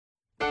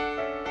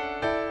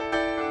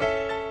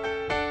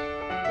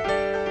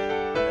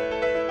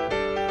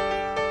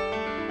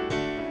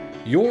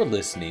You're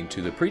listening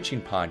to the preaching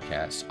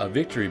podcast of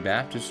Victory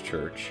Baptist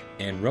Church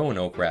in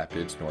Roanoke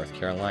Rapids, North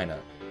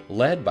Carolina,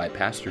 led by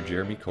Pastor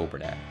Jeremy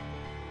Coburnack.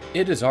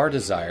 It is our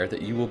desire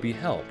that you will be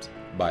helped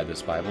by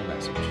this Bible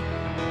message.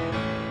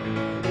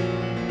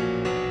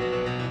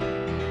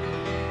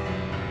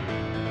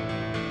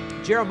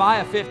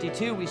 Jeremiah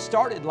 52, we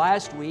started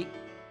last week,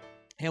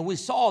 and we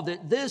saw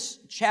that this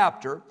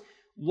chapter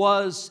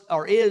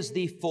is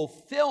the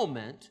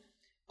fulfillment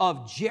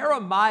of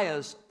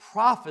Jeremiah's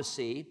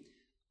prophecy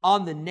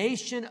on the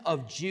nation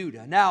of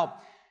Judah. Now,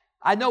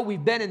 I know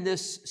we've been in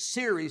this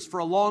series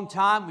for a long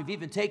time. We've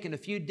even taken a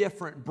few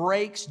different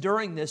breaks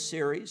during this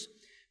series.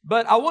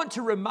 But I want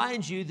to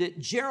remind you that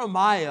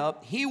Jeremiah,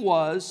 he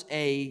was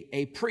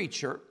a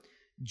preacher.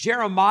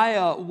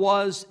 Jeremiah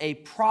was a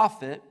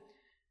prophet.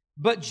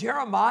 But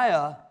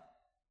Jeremiah,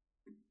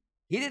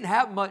 he didn't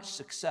have much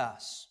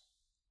success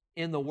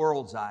in the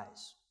world's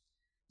eyes.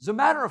 As a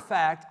matter of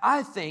fact,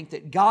 I think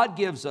that God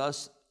gives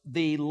us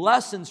the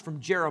lessons from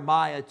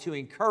Jeremiah to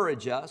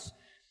encourage us,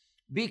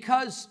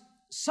 because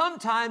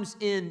sometimes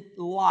in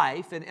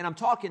life, and I'm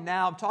talking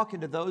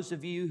to those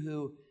of you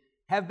who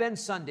have been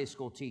Sunday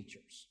school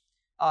teachers.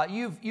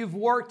 You've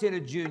worked in a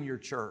junior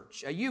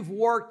church. You've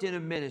worked in a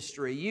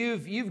ministry.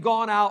 You've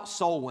gone out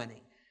soul winning.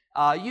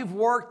 You've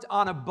worked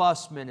on a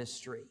bus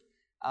ministry.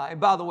 And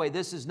by the way,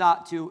 this is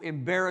not to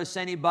embarrass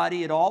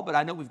anybody at all, but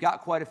I know we've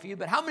got quite a few.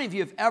 But how many of you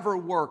have ever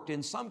worked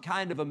in some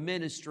kind of a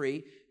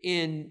ministry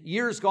in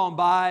years gone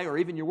by, or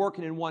even you're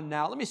working in one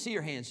now? Let me see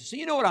your hands. So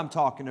you know what I'm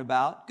talking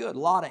about. Good, a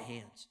lot of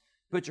hands.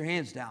 Put your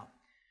hands down.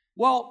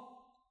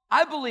 Well,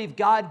 I believe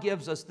God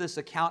gives us this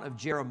account of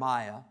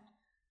Jeremiah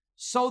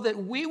so that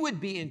we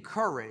would be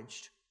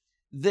encouraged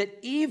that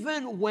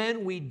even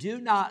when we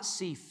do not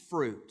see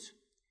fruit,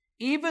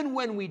 even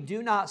when we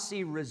do not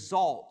see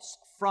results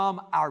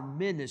from our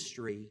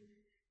ministry,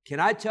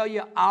 can I tell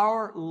you,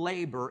 our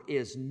labor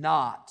is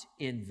not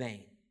in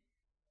vain.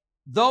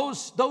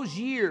 Those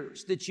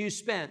years that you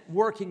spent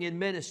working in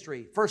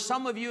ministry, for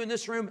some of you in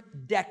this room,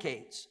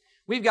 decades.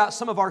 We've got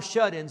some of our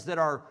shut-ins that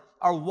are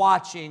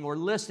watching or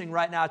listening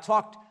right now. I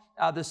talked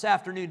this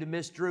afternoon to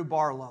Miss Drew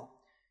Barlow.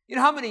 You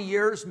know how many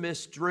years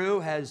Miss Drew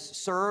has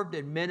served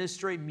in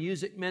ministry,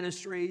 music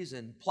ministries,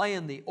 and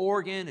playing the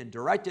organ and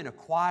directing a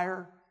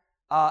choir?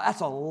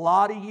 That's a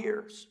lot of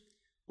years.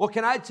 Well,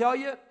 can I tell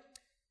you,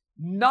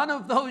 none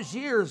of those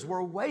years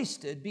were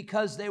wasted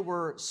because they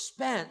were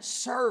spent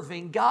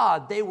serving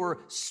God. They were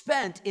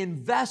spent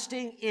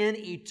investing in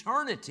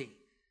eternity. You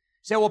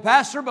say, well,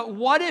 Pastor, but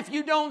what if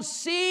you don't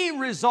see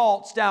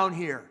results down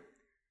here?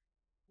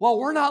 Well,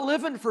 we're not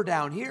living for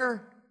down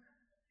here.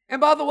 And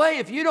by the way,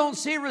 if you don't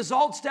see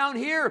results down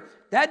here,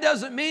 that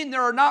doesn't mean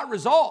there are not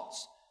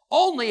results.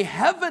 Only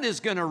heaven is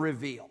going to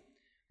reveal.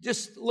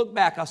 Just look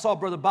back. I saw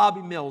Brother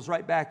Bobby Mills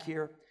right back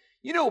here.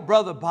 You know,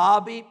 Brother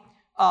Bobby,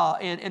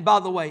 and by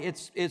the way,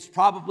 it's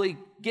probably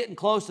getting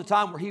close to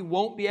time where he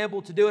won't be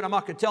able to do it. I'm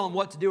not going to tell him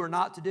what to do or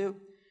not to do.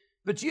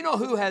 But you know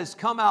who has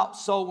come out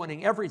soul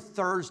winning every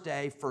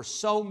Thursday for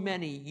so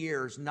many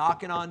years,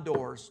 knocking on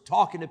doors,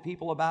 talking to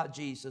people about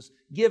Jesus,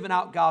 giving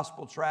out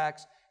gospel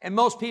tracts, and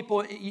most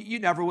people, you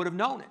never would have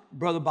known it,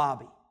 Brother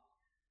Bobby.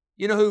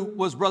 You know who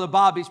was Brother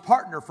Bobby's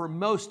partner for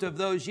most of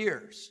those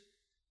years?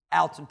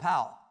 Alton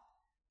Powell,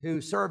 who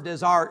served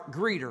as our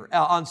greeter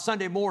on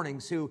Sunday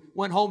mornings, who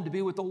went home to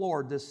be with the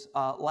Lord this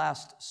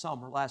last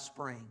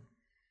spring.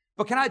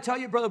 But can I tell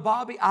you, Brother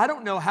Bobby, I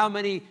don't know how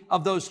many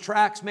of those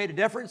tracts made a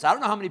difference. I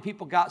don't know how many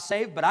people got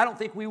saved, but I don't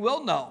think we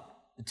will know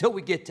until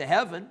we get to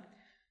heaven.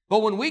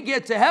 But when we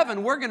get to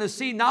heaven, we're going to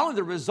see not only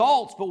the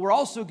results, but we're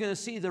also going to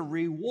see the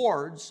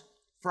rewards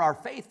for our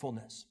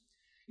faithfulness.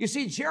 You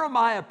see,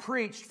 Jeremiah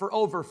preached for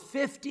over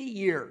 50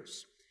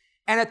 years.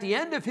 And at the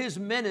end of his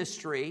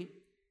ministry,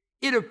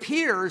 it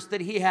appears that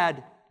he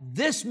had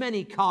this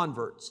many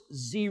converts,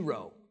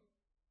 0.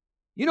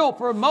 You know,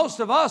 for most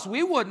of us,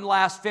 we wouldn't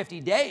last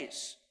 50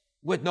 days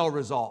with no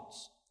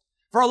results.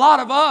 For a lot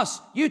of us,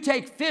 you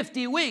take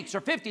 50 weeks or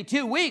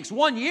 52 weeks,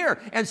 1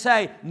 year, and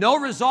say, no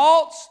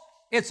results,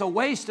 it's a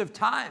waste of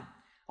time.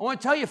 I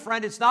want to tell you,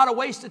 friend, it's not a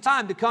waste of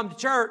time to come to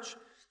church.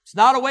 It's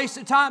not a waste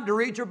of time to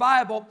read your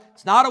Bible.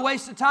 It's not a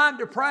waste of time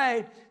to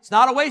pray. It's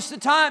not a waste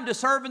of time to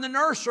serve in the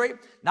nursery.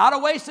 Not a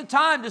waste of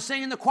time to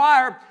sing in the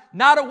choir.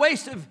 Not a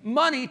waste of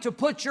money to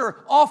put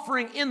your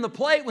offering in the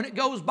plate when it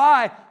goes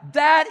by.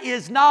 That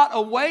is not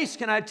a waste,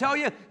 can I tell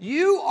you?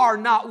 You are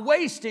not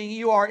wasting.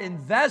 You are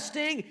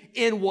investing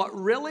in what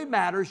really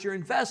matters. You're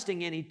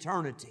investing in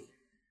eternity.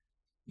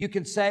 You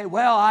can say,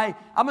 well,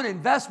 I'm going to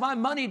invest my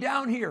money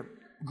down here.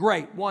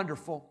 Great,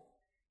 wonderful.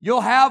 You'll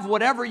have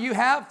whatever you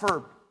have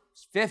for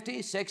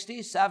 50,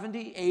 60,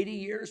 70, 80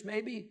 years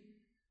maybe.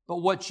 But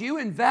what you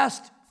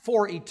invest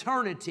for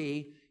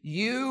eternity,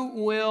 you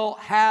will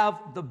have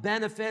the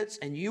benefits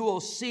and you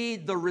will see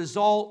the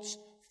results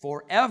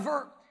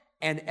forever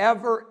and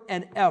ever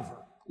and ever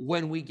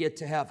when we get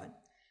to heaven.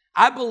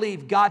 I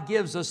believe God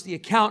gives us the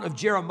account of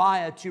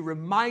Jeremiah to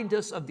remind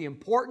us of the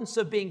importance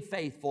of being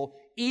faithful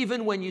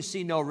even when you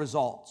see no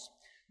results.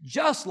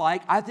 Just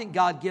like I think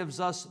God gives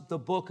us the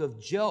book of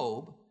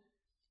Job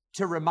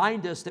to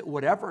remind us that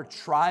whatever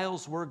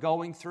trials we're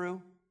going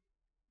through,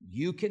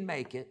 you can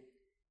make it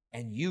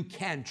and you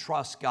can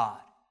trust God.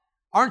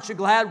 Aren't you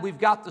glad we've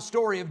got the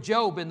story of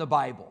Job in the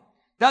Bible?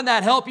 Doesn't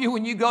that help you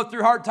when you go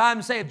through hard times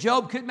and say, if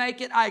Job could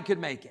make it, I could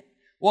make it?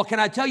 Well,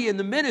 can I tell you, in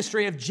the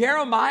ministry, if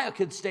Jeremiah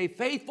could stay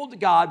faithful to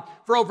God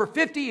for over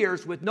 50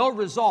 years with no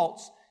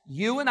results,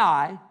 you and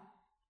I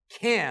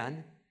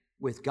can,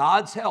 with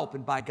God's help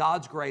and by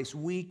God's grace,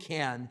 we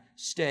can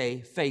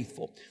stay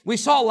faithful. We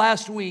saw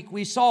last week,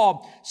 we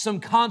saw some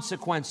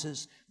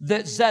consequences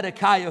that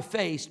Zedekiah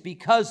faced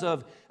because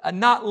of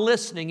not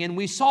listening. And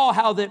we saw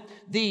how that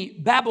the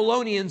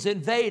Babylonians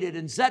invaded,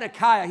 and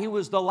Zedekiah, he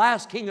was the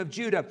last king of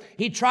Judah.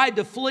 He tried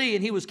to flee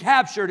and he was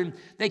captured, and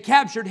they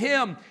captured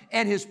him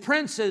and his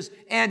princes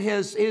and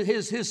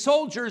his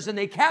soldiers, and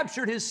they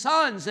captured his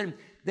sons, and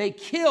they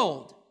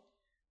killed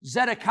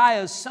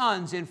Zedekiah's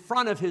sons in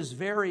front of his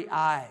very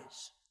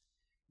eyes.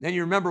 Then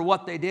you remember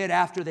what they did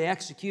after they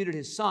executed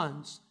his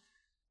sons.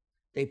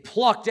 They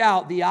plucked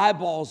out the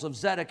eyeballs of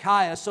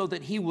Zedekiah so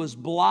that he was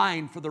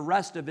blind for the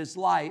rest of his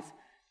life.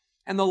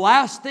 And the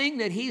last thing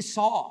that he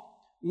saw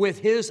with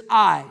his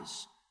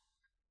eyes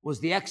was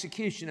the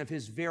execution of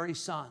his very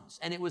sons.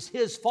 And it was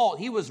his fault.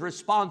 He was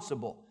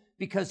responsible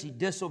because he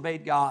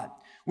disobeyed God.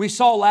 We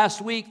saw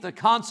last week the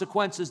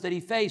consequences that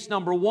he faced.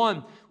 Number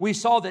one, we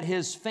saw that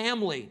his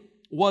family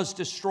was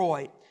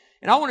destroyed.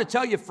 And I want to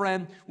tell you,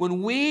 friend,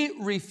 when we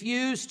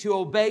refuse to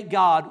obey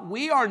God,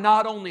 we are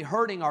not only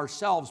hurting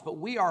ourselves, but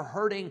we are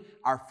hurting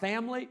our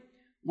family.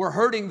 We're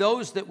hurting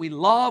those that we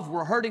love.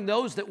 We're hurting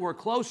those that we're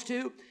close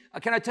to.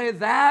 Can I tell you,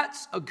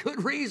 that's a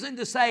good reason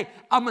to say,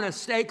 I'm going to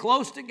stay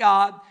close to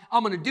God.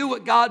 I'm going to do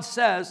what God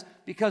says,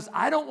 because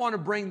I don't want to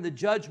bring the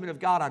judgment of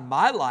God on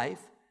my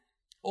life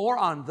or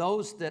on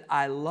those that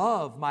I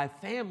love, my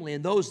family,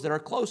 and those that are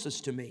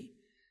closest to me.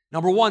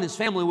 Number one, his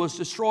family was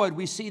destroyed.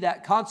 We see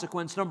that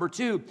consequence. Number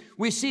two,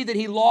 we see that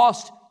he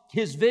lost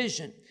his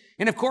vision.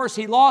 And of course,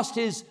 he lost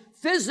his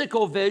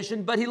physical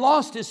vision, but he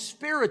lost his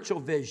spiritual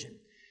vision.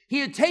 He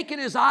had taken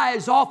his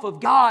eyes off of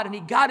God, and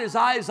he got his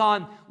eyes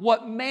on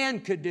what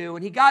man could do.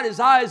 And he got his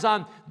eyes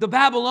on the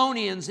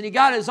Babylonians, and he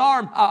got his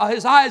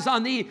eyes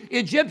on the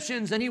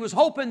Egyptians, and he was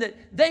hoping that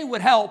they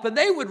would help and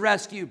they would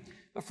rescue.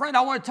 But friend,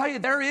 I want to tell you,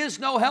 there is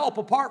no help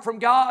apart from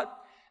God.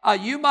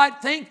 You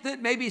might think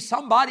that maybe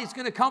somebody's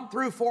going to come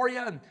through for you,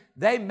 and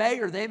they may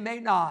or they may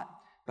not.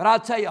 But I'll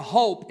tell you,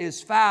 hope is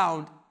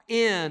found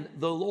in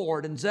the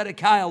Lord. And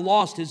Zedekiah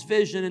lost his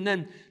vision. And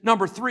then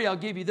number three, I'll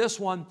give you this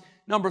one.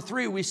 Number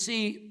three, we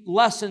see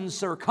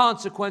lessons or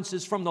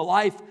consequences from the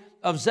life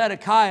of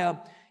Zedekiah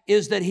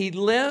is that he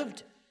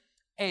lived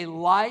a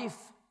life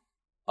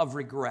of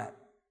regret.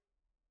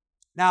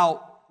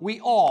 Now, we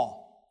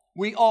all,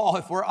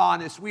 if we're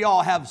honest, we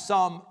all have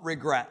some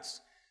regrets.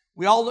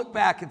 We all look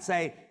back and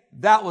say,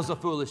 that was a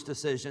foolish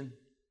decision.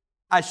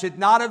 I should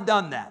not have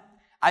done that.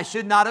 I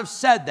should not have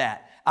said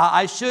that.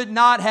 I should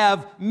not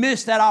have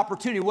missed that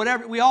opportunity.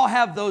 Whatever, we all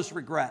have those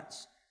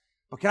regrets.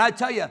 But can I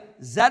tell you,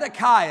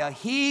 Zedekiah,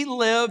 he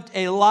lived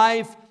a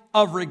life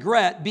of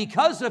regret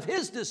because of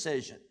his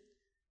decision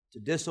to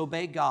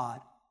disobey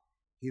God.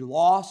 He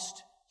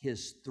lost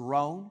his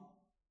throne.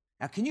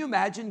 Now, can you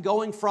imagine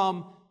going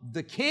from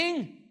the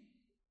king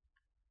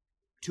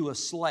to a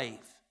slave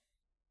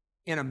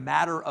in a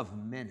matter of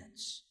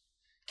minutes?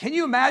 Can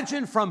you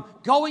imagine from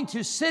going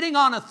to sitting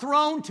on a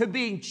throne to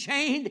being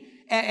chained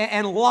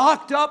and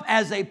locked up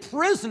as a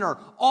prisoner,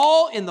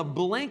 all in the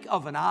blink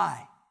of an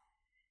eye?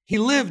 He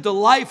lived a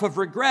life of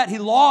regret. He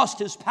lost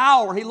his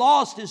power. He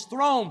lost his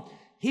throne.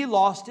 He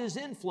lost his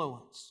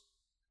influence.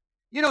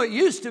 You know, it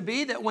used to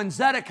be that when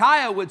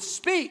Zedekiah would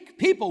speak,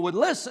 people would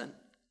listen.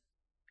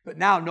 But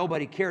now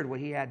nobody cared what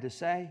he had to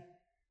say.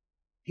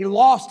 He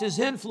lost his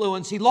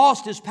influence. He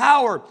lost his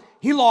power.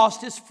 He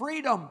lost his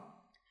freedom.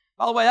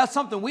 By the way, that's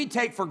something we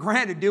take for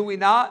granted, do we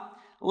not?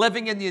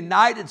 Living in the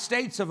United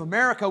States of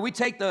America, we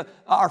take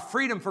our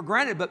freedom for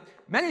granted, but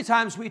many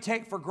times we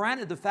take for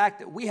granted the fact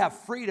that we have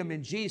freedom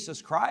in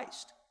Jesus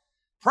Christ.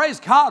 Praise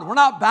God, we're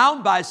not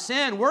bound by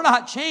sin. We're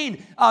not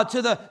chained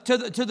to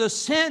the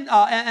sin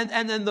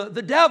and then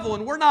the devil,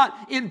 and we're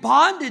not in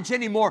bondage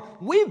anymore.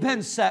 We've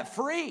been set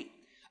free.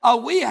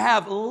 We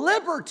have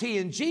liberty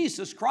in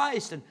Jesus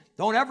Christ, and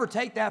don't ever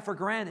take that for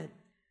granted.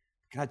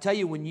 Can I tell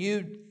you, when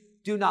you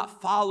do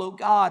not follow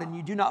God and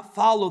you do not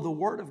follow the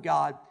Word of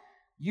God,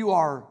 you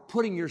are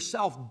putting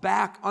yourself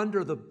back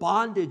under the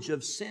bondage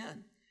of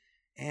sin.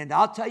 And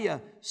I'll tell you,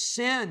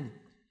 sin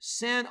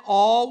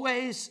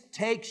always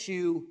takes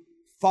you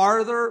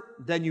farther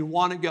than you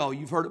want to go.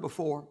 You've heard it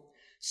before.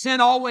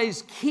 Sin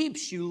always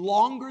keeps you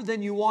longer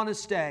than you want to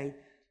stay,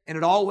 and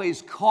it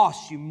always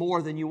costs you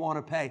more than you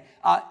want to pay.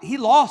 He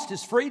lost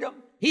his freedom.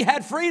 He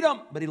had freedom,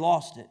 but he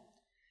lost it.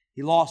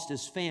 He lost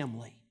his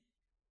family.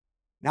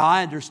 Now,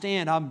 I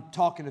understand I'm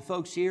talking to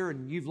folks here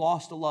and you've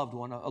lost a loved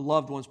one. A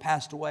loved one's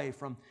passed away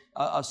from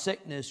a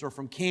sickness or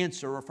from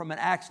cancer or from an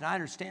accident. I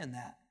understand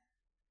that.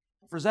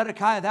 For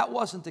Zedekiah, that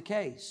wasn't the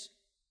case.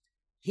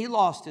 He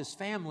lost his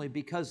family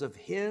because of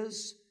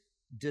his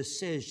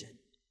decision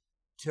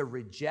to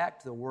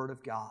reject the Word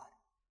of God.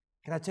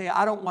 Can I tell you,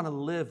 I don't want to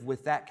live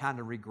with that kind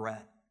of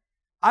regret.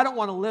 I don't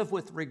want to live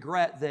with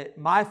regret that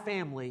my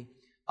family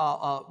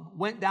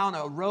went down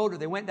a road or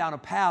they went down a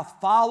path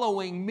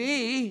following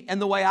me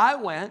and the way I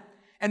went.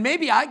 And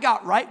maybe I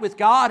got right with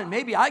God and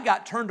maybe I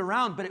got turned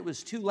around, but it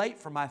was too late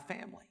for my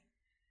family.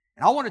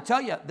 And I want to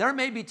tell you, there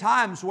may be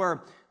times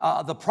where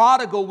the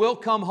prodigal will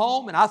come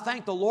home, and I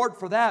thank the Lord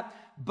for that.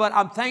 But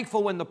I'm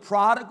thankful when the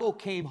prodigal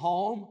came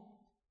home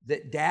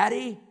that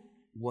Daddy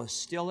was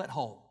still at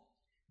home.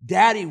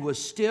 Daddy was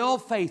still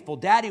faithful.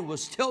 Daddy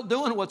was still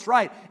doing what's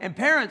right. And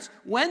parents,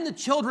 when the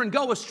children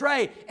go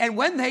astray and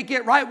when they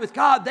get right with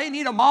God, they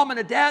need a mom and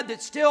a dad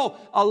that's still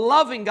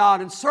loving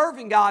God and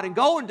serving God and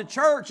going to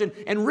church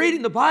and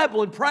reading the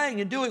Bible and praying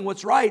and doing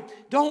what's right.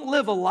 Don't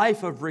live a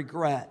life of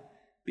regret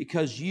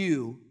because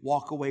you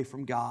walk away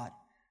from God.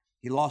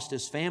 He lost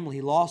his family.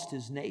 He lost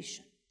his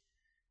nation.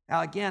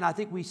 Now, again, I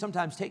think we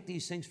sometimes take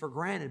these things for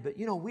granted, but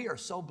we are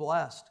so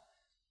blessed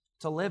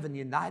to live in the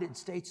United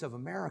States of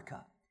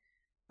America.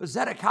 But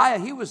Zedekiah,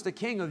 he was the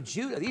king of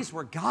Judah. These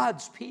were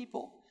God's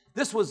people.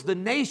 This was the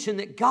nation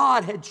that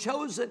God had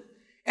chosen.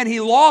 And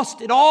he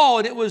lost it all,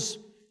 and it was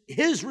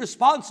his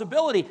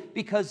responsibility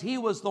because he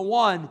was the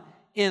one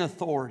in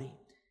authority.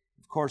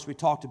 Of course, we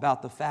talked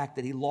about the fact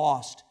that he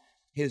lost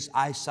his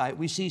eyesight.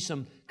 We see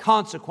some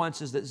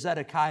consequences that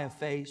Zedekiah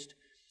faced.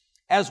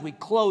 As we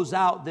close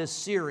out this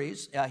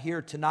series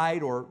here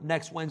tonight or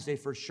next Wednesday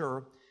for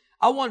sure,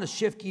 I want to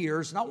shift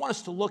gears and I want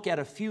us to look at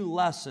a few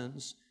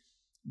lessons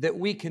that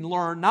we can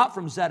learn, not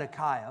from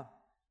Zedekiah,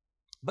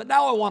 but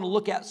now I want to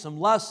look at some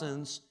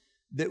lessons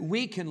that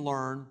we can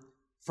learn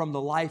from the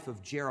life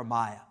of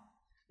Jeremiah.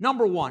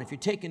 Number one, if you're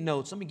taking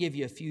notes, let me give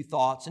you a few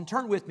thoughts. And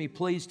turn with me,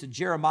 please, to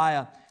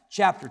Jeremiah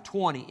chapter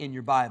 20 in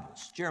your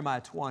Bibles.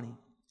 Jeremiah 20.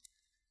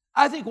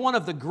 I think one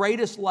of the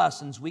greatest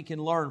lessons we can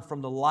learn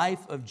from the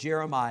life of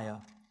Jeremiah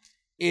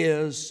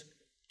is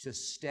to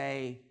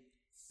stay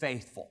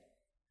faithful.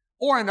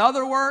 Or in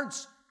other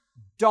words,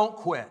 don't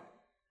quit.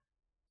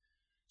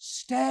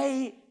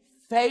 Stay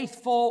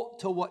faithful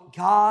to what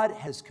God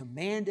has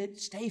commanded.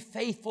 Stay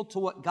faithful to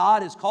what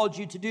God has called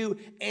you to do,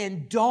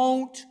 and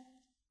don't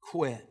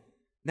quit.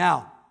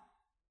 Now,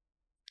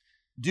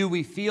 do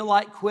we feel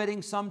like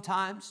quitting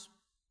sometimes?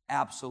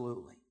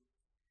 Absolutely.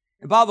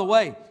 And by the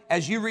way,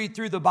 as you read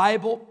through the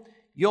Bible,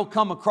 you'll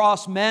come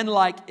across men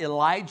like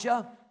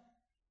Elijah,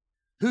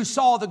 who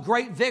saw the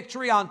great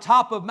victory on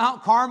top of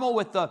Mount Carmel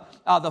with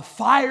the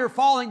fire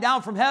falling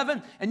down from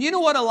heaven. And you know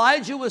what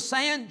Elijah was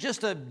saying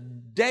just a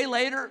day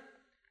later?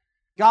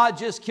 God,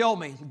 just kill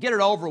me. Get it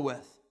over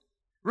with.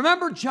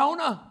 Remember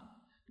Jonah?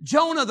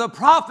 Jonah, the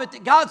prophet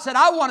that God said,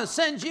 I want to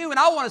send you and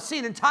I want to see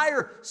an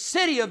entire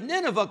city of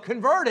Nineveh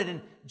converted.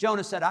 And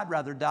Jonah said, I'd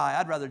rather die.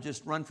 I'd rather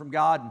just run from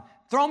God and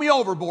throw me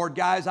overboard,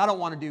 guys. I don't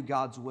want to do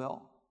God's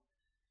will.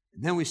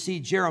 And then we see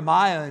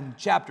Jeremiah in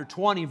chapter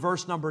 20,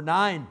 verse number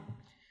 9.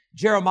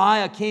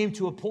 Jeremiah came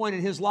to a point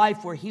in his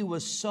life where he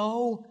was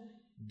so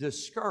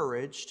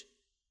discouraged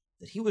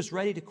that he was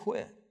ready to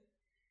quit.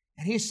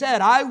 And he said,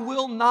 I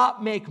will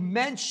not make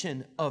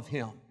mention of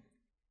him.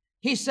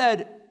 He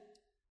said,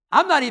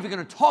 I'm not even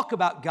going to talk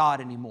about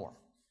God anymore.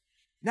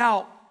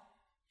 Now,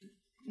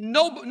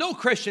 no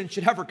Christian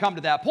should ever come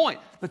to that point,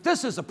 but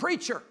this is a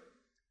preacher.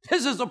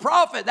 This is a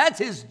prophet. That's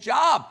his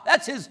job.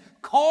 That's his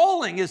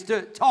calling, is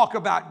to talk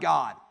about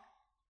God.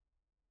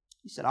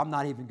 He said, I'm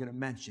not even going to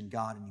mention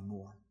God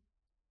anymore.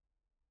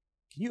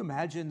 Can you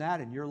imagine that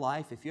in your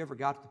life if you ever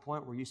got to the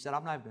point where you said,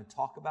 I'm not even going to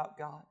talk about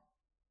God?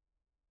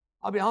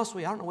 I'll be honest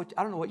with you, I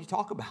don't know what you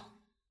talk about.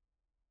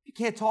 You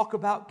can't talk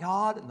about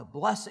God and the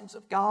blessings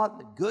of God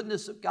and the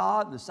goodness of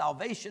God and the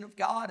salvation of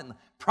God and the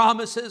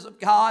promises of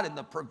God and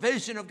the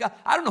provision of God.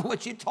 I don't know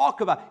what you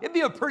talk about. It'd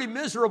be a pretty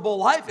miserable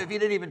life if you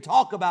didn't even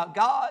talk about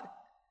God.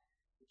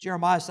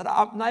 Jeremiah said,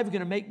 I'm not even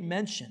going to make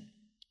mention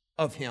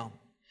of him,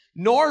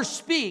 nor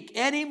speak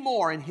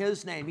anymore in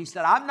his name. He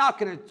said, I'm not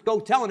going to go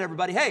telling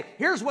everybody, hey,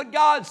 here's what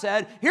God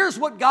said. Here's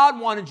what God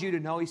wanted you to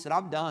know. He said,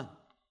 I'm done.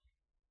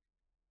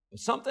 But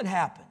something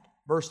happened.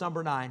 Verse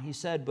number 9, he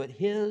said, but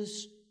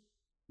his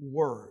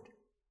word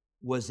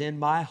was in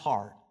my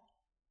heart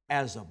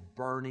as a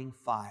burning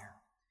fire.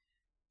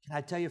 Can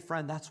I tell you,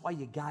 friend, that's why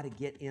you got to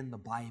get in the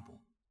Bible.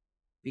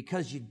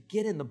 Because you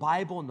get in the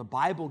Bible and the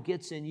Bible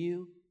gets in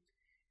you.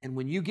 And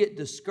when you get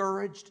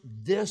discouraged,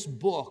 this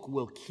book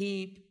will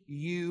keep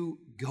you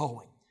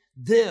going.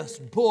 This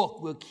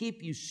book will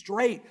keep you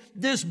straight.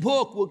 This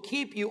book will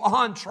keep you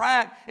on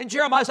track. And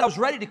Jeremiah said, I was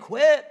ready to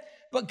quit,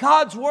 but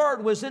God's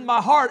word was in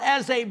my heart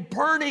as a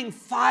burning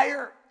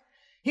fire.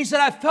 He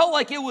said, I felt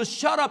like it was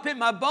shut up in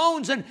my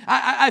bones, and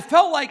I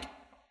felt like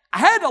I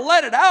had to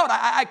let it out.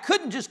 I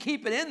couldn't just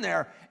keep it in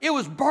there. It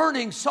was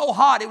burning so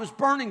hot. It was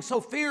burning so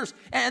fierce,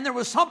 and there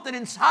was something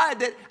inside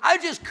that I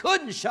just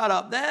couldn't shut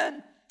up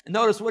then. And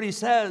notice what he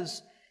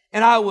says,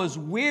 and I was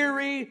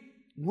weary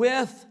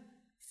with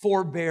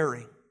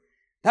forbearing.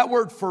 That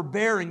word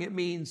forbearing, it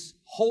means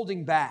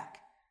holding back.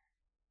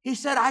 He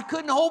said, I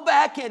couldn't hold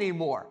back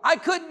anymore. I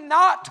could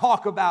not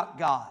talk about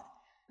God.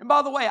 And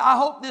by the way, I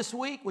hope this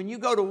week when you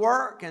go to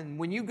work and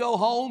when you go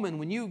home and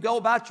when you go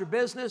about your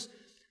business,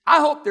 I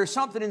hope there's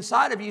something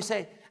inside of you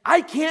say,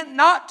 I can't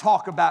not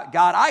talk about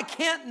God. I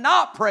can't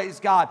not praise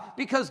God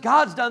because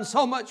God's done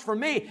so much for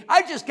me.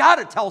 I just got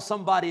to tell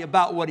somebody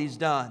about what He's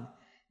done.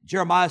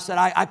 Jeremiah said,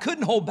 I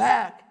couldn't hold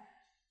back.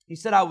 He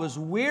said, I was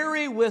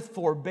weary with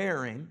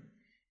forbearing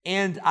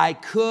and I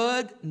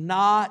could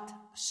not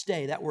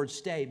stay. That word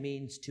stay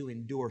means to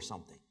endure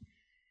something.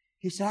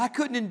 He said, I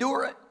couldn't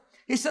endure it.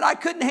 He said, I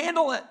couldn't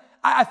handle it.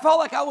 I felt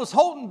like I was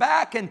holding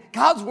back and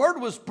God's word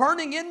was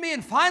burning in me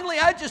and finally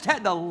I just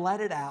had to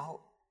let it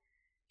out.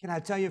 Can I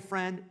tell you,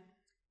 friend,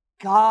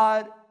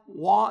 God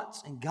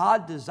wants and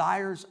God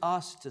desires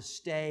us to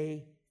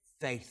stay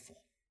faithful.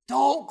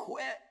 Don't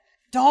quit.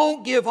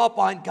 Don't give up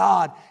on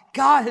God.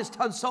 God has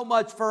done so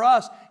much for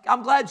us.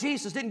 I'm glad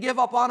Jesus didn't give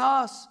up on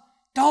us.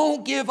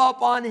 Don't give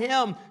up on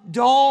Him.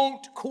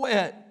 Don't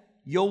quit.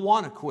 You'll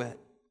want to quit.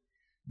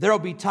 There will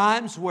be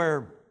times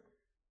where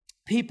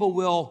people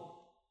will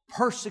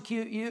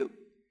persecute you.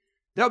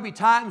 There will be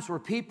times where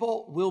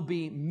people will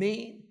be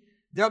mean.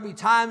 There will be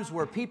times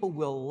where people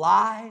will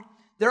lie.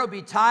 There will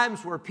be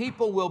times where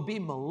people will be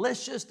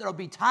malicious. There will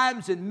be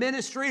times in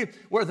ministry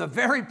where the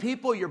very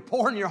people you're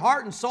pouring your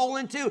heart and soul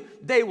into,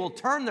 they will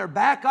turn their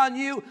back on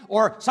you,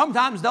 or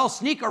sometimes they'll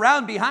sneak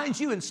around behind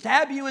you and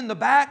stab you in the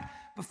back.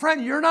 But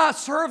friend, you're not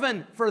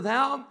serving for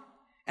them,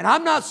 and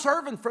I'm not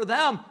serving for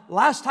them.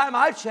 Last time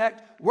I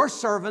checked, we're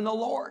serving the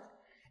Lord.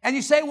 And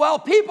you say, well,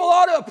 people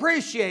ought to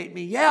appreciate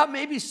me. Yeah,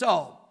 maybe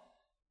so.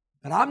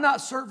 But I'm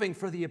not serving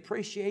for the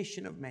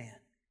appreciation of man.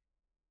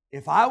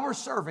 If I were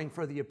serving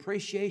for the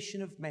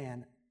appreciation of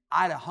man,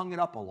 I'd have hung it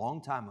up a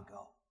long time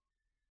ago.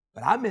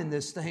 But I'm in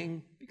this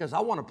thing because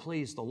I want to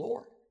please the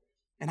Lord.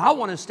 And I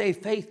want to stay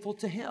faithful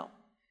to Him.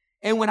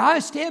 And when I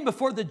stand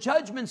before the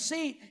judgment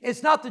seat,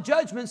 it's not the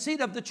judgment seat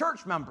of the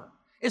church member.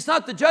 It's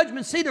not the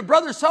judgment seat of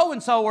brother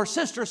so-and-so or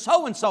sister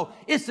so-and-so.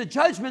 It's the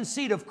judgment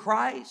seat of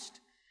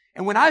Christ.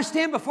 And when I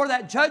stand before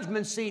that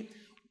judgment seat,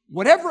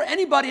 whatever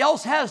anybody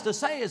else has to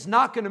say is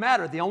not going to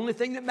matter. The only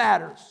thing that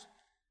matters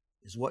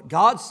is what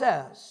God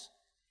says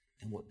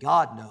and what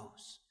God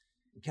knows.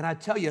 Can I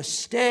tell you,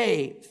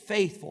 stay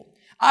faithful.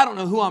 I don't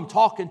know who I'm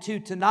talking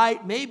to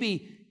tonight.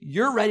 Maybe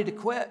you're ready to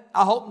quit.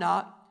 I hope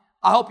not.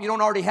 I hope you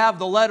don't already have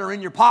the letter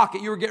in your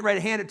pocket. You were getting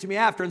ready to hand it to me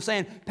after and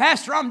saying,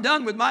 Pastor, I'm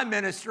done with my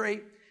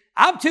ministry.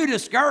 I'm too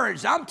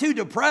discouraged. I'm too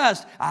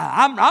depressed.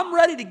 I'm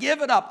ready to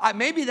give it up.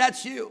 Maybe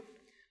that's you.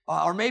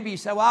 Or maybe you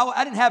say, well,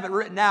 I didn't have it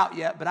written out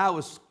yet, but I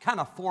was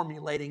kind of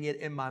formulating it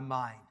in my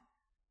mind.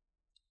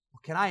 Well,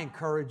 can I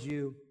encourage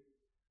you?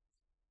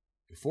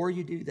 Before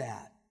you do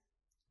that,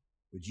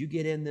 would you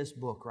get in this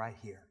book right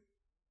here?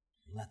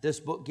 Let this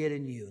book get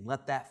in you and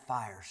let that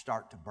fire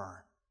start to burn.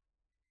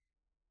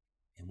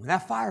 And when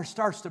that fire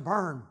starts to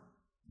burn,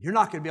 you're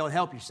not going to be able to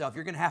help yourself.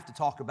 You're going to have to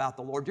talk about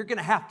the Lord. You're going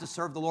to have to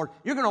serve the Lord.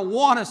 You're going to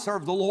want to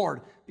serve the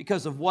Lord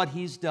because of what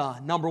He's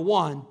done. Number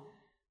one,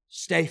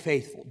 stay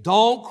faithful.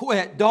 Don't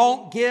quit.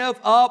 Don't give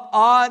up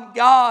on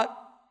God.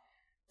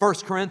 1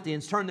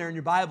 Corinthians, turn there in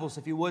your Bibles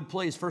if you would,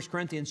 please. 1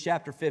 Corinthians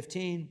chapter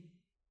 15.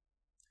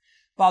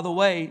 By the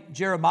way,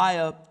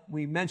 Jeremiah,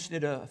 we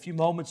mentioned it a few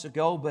moments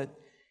ago, but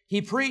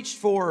he preached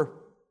for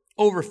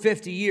over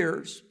 50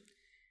 years.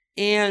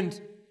 And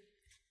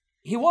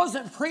he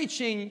wasn't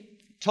preaching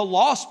to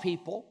lost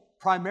people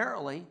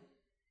primarily.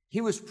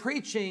 He was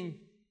preaching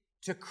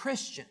to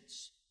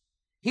Christians.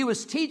 He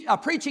was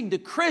preaching to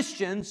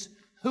Christians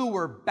who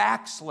were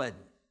backslidden.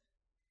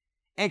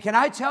 And can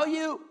I tell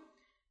you,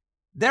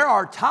 there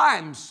are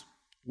times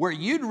where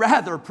you'd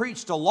rather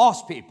preach to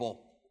lost people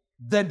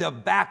than to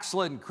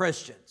backslidden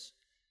Christians.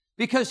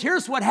 Because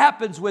here's what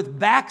happens with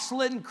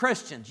backslidden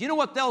Christians. You know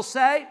what they'll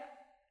say?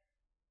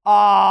 Oh,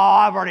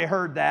 I've already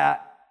heard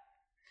that.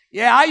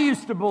 Yeah, I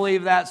used to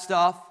believe that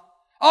stuff.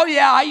 Oh,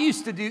 yeah, I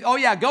used to do. Oh,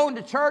 yeah, going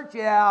to church?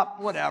 Yeah,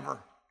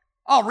 whatever.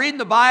 Oh, reading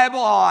the Bible?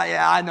 Oh,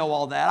 yeah, I know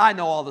all that. I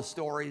know all the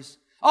stories.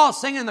 Oh,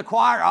 singing in the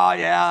choir? Oh,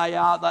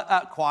 yeah,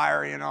 that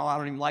choir, I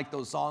don't even like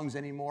those songs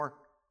anymore.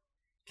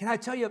 Can I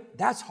tell you,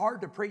 that's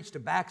hard to preach to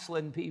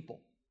backslidden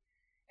people.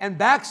 And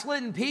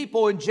backslidden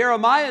people in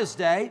Jeremiah's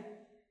day,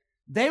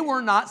 they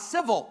were not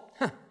civil.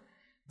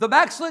 The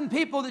backslidden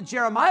people that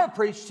Jeremiah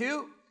preached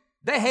to,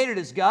 they hated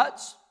his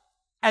guts,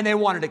 and they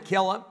wanted to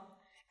kill him.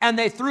 And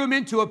they threw him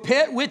into a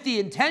pit with the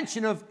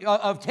intention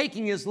of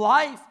taking his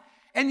life.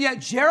 And yet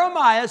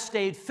Jeremiah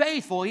stayed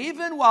faithful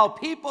even while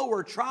people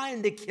were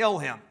trying to kill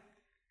him.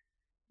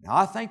 Now,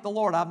 I thank the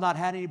Lord I've not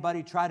had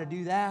anybody try to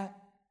do that.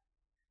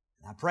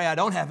 I pray I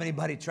don't have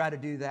anybody try to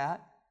do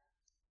that.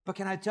 But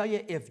can I tell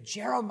you, if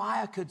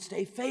Jeremiah could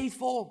stay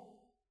faithful,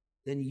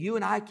 then you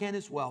and I can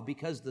as well,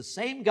 because the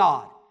same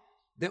God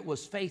that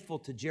was faithful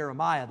to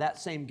Jeremiah, that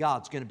same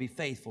God's going to be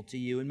faithful to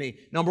you and me.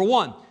 Number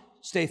one,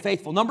 stay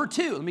faithful. Number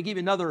two, let me give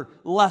you another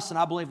lesson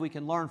I believe we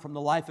can learn from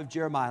the life of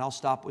Jeremiah, and I'll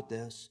stop with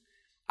this.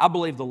 I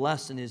believe the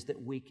lesson is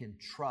that we can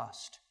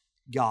trust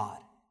God.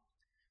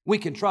 We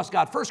can trust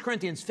God. 1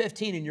 Corinthians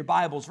 15 in your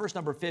Bibles, verse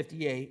number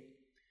 58.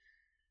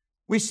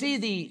 We see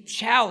the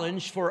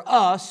challenge for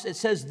us. It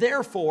says,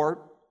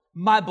 therefore,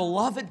 my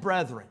beloved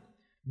brethren,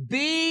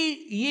 be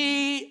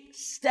ye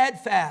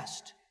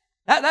steadfast,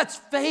 That's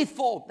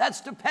faithful.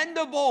 That's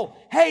dependable.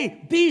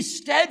 Hey, be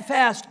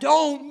steadfast.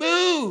 Don't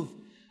move.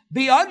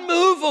 Be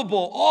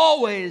unmovable,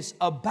 always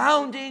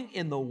abounding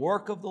in the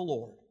work of the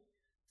Lord.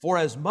 For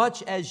as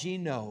much as ye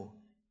know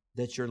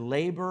that your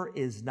labor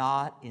is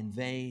not in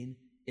vain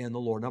in the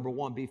Lord. Number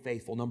one, be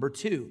faithful. Number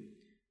two,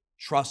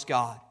 trust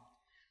God.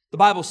 The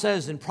Bible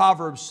says in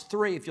Proverbs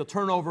 3, if you'll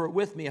turn over it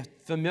with me, a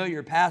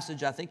familiar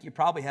passage, I think you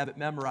probably have it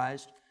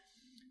memorized.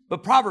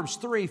 But Proverbs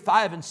 3,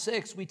 5, and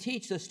 6, we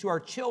teach this to our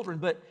children,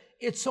 but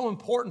it's so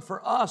important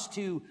for us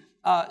to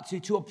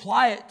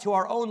apply it to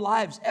our own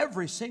lives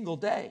every single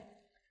day.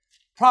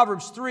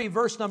 Proverbs 3,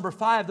 verse number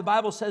 5, the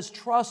Bible says,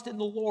 trust in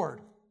the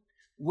Lord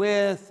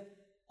with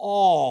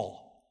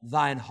all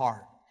thine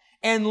heart,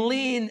 and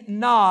lean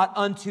not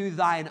unto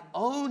thine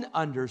own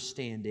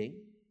understanding.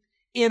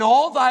 In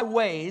all thy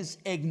ways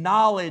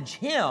acknowledge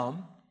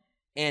him,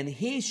 and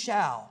he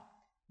shall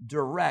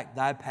direct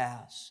thy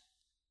paths.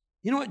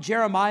 You know what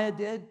Jeremiah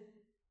did?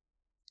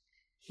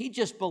 He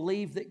just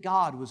believed that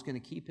God was going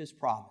to keep his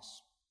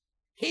promise.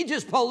 He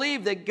just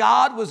believed that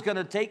God was going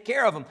to take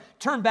care of him.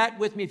 Turn back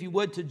with me, if you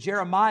would, to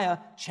Jeremiah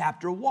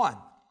chapter 1.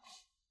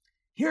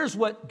 Here's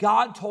what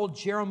God told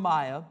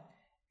Jeremiah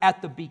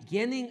at the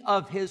beginning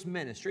of his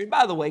ministry. And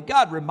by the way,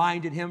 God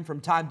reminded him from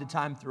time to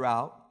time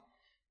throughout.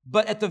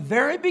 But at the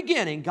very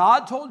beginning,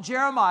 God told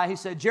Jeremiah, he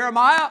said,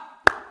 Jeremiah,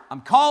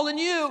 I'm calling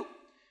you.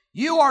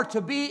 You are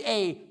to be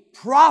a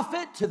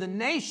prophet to the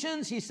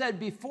nations. He said,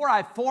 before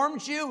I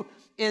formed you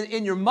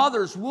in your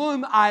mother's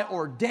womb, I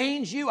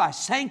ordained you, I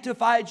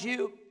sanctified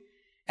you.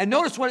 And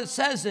notice what it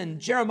says in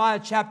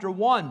Jeremiah chapter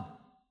 1,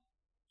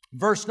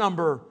 verse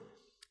number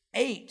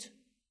 8.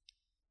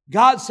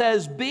 God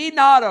says, be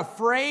not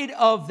afraid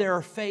of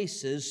their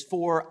faces,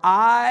 for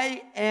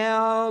I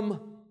am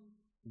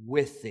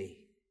with thee,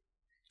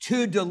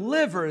 to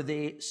deliver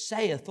thee,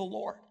 saith the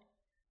Lord.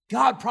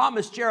 God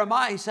promised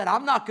Jeremiah, he said,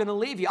 I'm not going to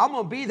leave you. I'm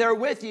going to be there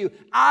with you.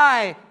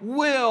 I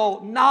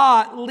will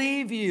not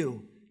leave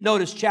you.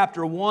 Notice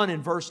chapter 1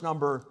 and verse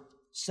number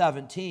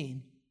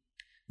 17.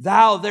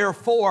 Thou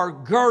therefore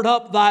gird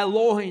up thy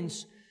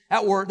loins.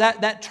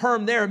 That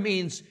term there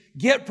means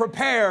get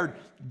prepared,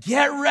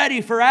 get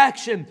ready for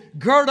action.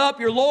 Gird up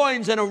your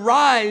loins and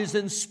arise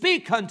and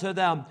speak unto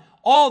them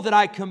all that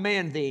I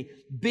command thee.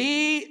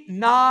 Be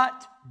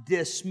not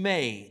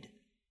dismayed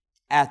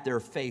at their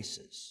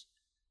faces,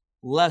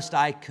 lest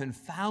I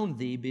confound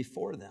thee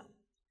before them.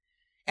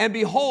 And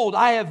behold,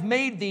 I have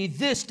made thee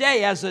this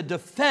day as a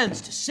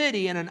defenced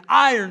city, and an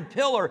iron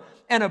pillar,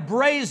 and a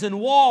brazen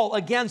wall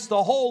against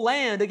the whole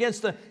land,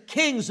 against the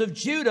kings of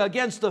Judah,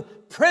 against the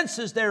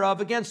princes thereof,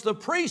 against the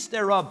priests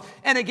thereof,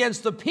 and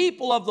against the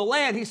people of the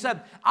land. He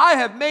said, I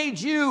have made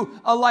you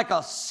like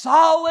a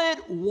solid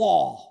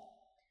wall.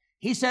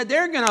 He said,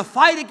 they're going to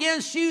fight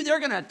against you, they're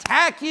going to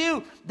attack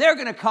you, they're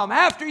going to come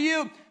after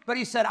you. But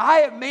he said, I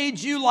have made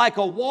you like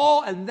a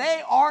wall, and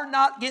they are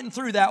not getting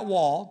through that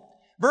wall.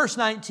 Verse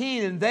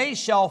 19, and they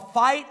shall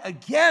fight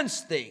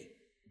against thee,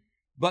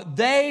 but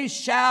they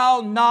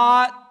shall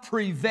not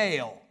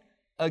prevail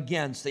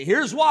against thee.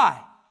 Here's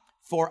why.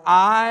 For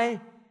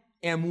I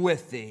am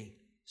with thee,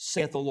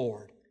 saith the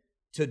Lord,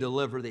 to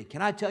deliver thee.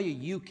 Can I tell you,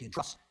 you can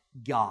trust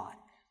God.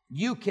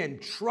 You can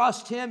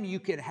trust him.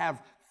 You can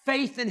have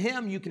faith in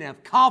him. You can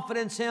have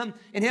confidence in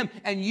him.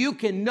 And you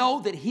can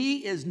know that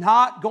he is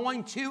not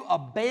going to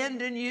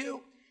abandon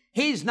you.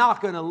 He's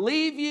not going to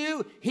leave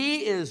you.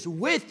 He is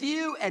with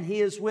you, and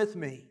he is with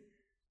me.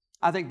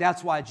 I think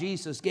that's why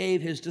Jesus gave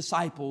his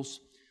disciples,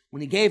 when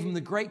he gave them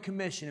the Great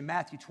Commission in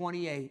Matthew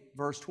 28,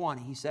 verse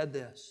 20, he said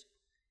this,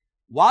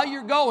 while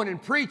you're going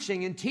and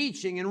preaching and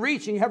teaching and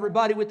reaching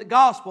everybody with the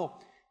gospel,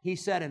 he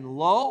said, and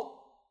lo,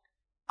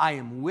 I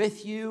am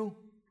with you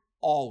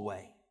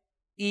always,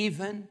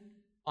 even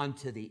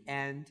unto the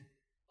end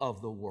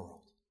of the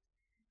world.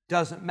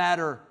 Doesn't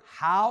matter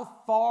how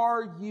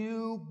far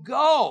you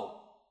go,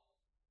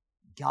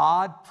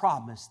 God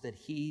promised that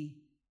he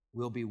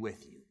will be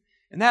with you.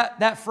 And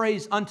that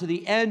phrase, unto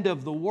the end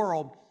of the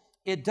world,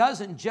 it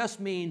doesn't just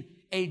mean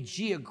a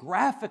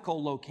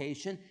geographical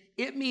location.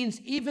 It means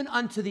even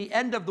unto the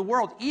end of the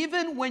world,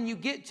 even when you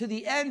get to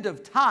the end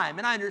of time.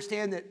 And I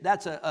understand that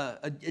that's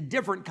a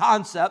different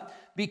concept,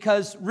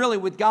 because really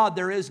with God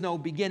there is no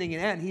beginning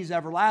and end. He's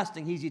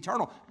everlasting. He's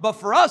eternal. But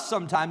for us,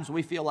 sometimes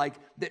we feel like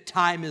that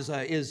time is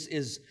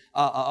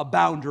a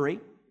boundary.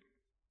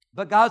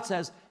 But God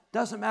says,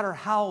 doesn't matter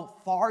how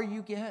far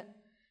you get,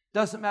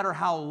 doesn't matter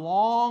how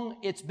long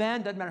it's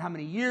been, doesn't matter how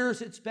many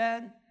years it's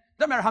been,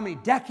 doesn't matter how many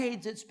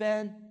decades it's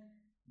been.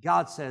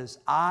 God says,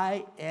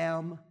 I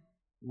am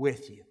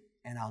with you,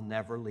 and I'll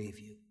never leave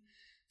you.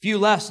 Few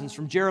lessons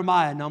from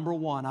Jeremiah. Number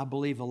one, I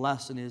believe a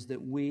lesson is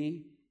that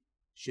we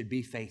should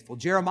be faithful.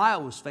 Jeremiah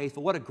was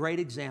faithful. What a great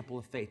example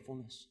of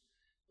faithfulness.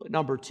 But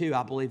number two,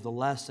 I believe the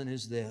lesson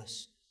is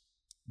this,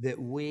 that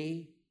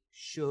we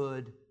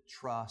should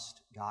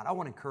trust God. I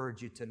want to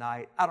encourage you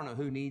tonight. I don't know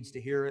who needs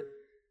to hear it.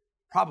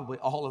 Probably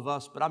all of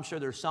us, but I'm sure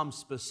there's some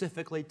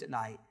specifically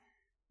tonight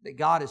that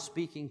God is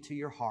speaking to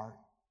your heart.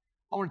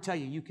 I want to tell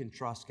you, you can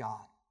trust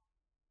God.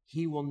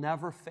 He will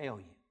never fail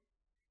you.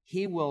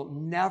 He will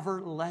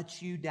never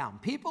let you down.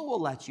 People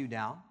will let you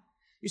down.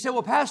 You say,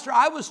 well, Pastor,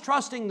 I was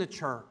trusting the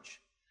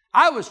church.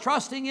 I was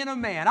trusting in a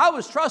man. I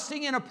was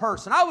trusting in a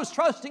person. I was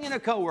trusting in a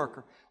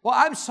coworker. Well,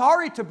 I'm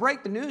sorry to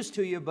break the news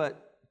to you,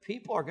 but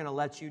people are going to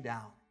let you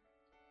down.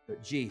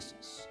 But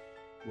Jesus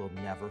will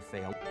never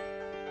fail.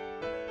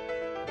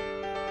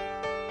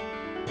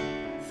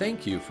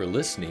 Thank you for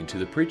listening to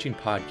the preaching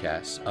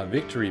podcast of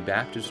Victory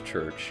Baptist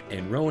Church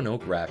in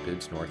Roanoke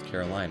Rapids, North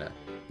Carolina,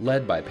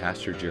 led by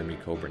Pastor Jeremy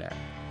Coburnack.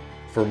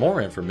 For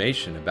more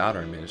information about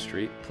our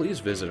ministry, please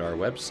visit our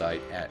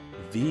website at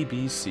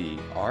vbcrr.org.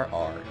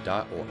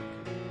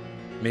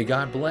 May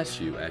God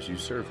bless you as you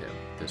serve Him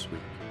this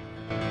week.